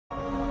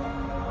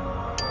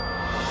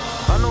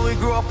we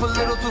grew up a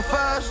little too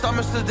fast. I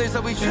miss the days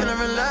that we chill and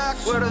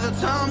relax. Where did the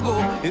time go?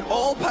 It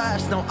all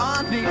passed. Now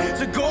I need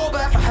to go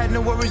back. I had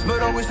no worries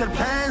but always had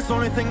plans. The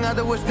only thing I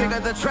did was dig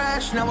out the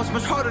trash. Now it's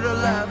much harder to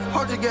laugh,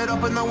 hard to get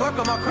up and then work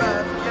on my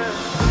craft.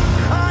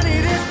 I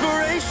need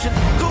inspiration,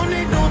 don't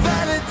need no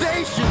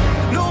validation.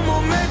 No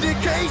more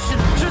medication,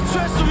 just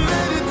try some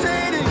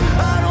meditating.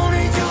 I don't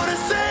need you to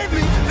save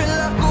me, feel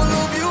like all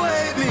of you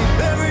hate me.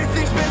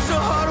 Everything's been so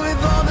hard with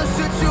all the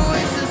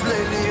situations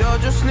lately. I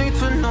just need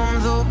to numb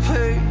the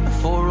pain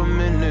for a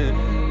minute.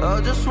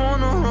 I just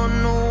wanna run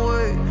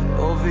away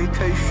on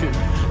vacation.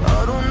 I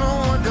don't know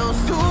what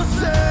else to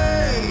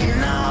say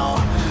now.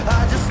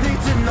 I just need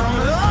to numb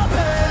the pain.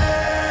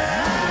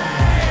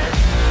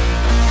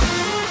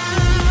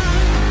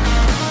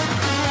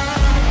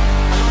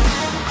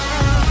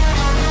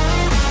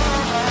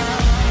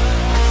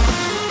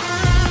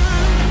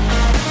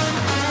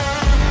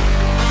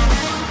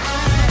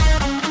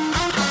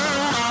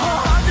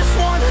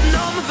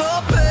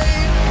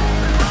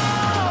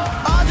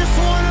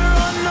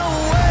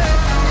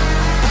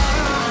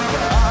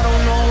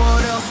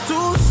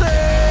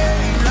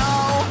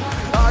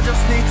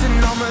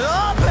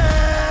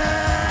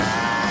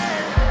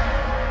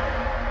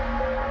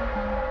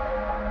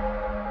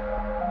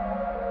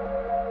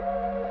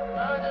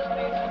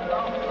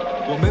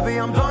 Well, maybe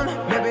I'm done,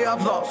 maybe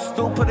I've lost.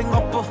 Still putting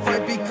up a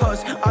fight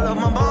because I love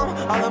my mom,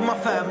 I love my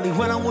family.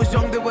 When I was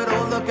young, they would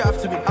all look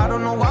after me. I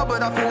don't know why,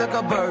 but I feel like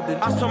a burden.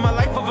 I spend my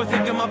life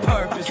overthinking my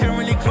purpose. Can't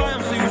really cry,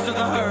 I'm so used to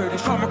the hurt.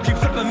 Trauma keeps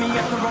flipping me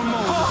at the wrong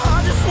moment. Oh, I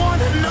just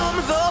wanna numb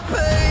the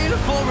pain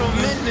for a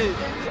minute.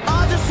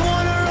 I just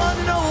wanna run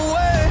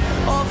away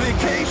on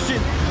vacation.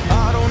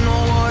 I don't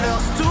know what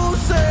else to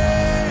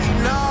say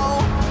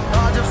now.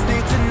 I just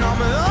need to numb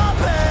the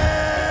pain.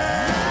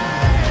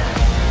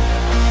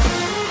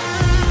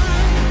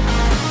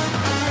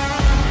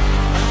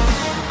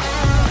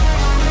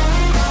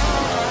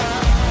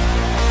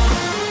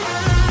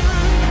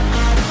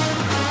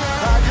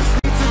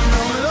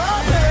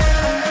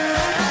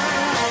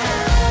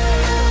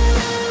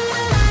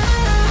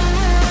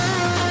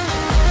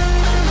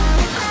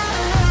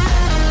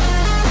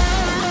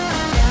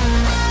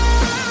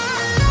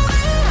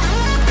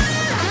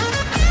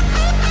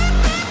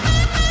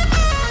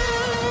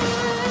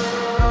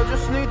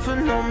 To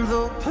numb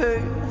the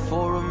pain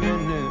for a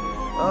minute.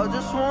 I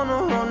just wanna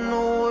run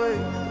away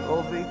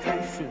on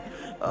vacation.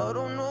 I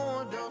don't know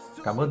what else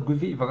to... Cảm ơn quý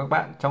vị và các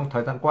bạn trong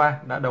thời gian qua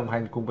đã đồng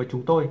hành cùng với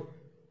chúng tôi.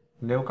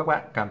 Nếu các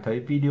bạn cảm thấy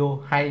video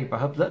hay và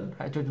hấp dẫn,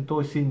 hãy cho chúng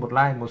tôi xin một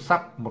like, một sub,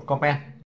 một comment.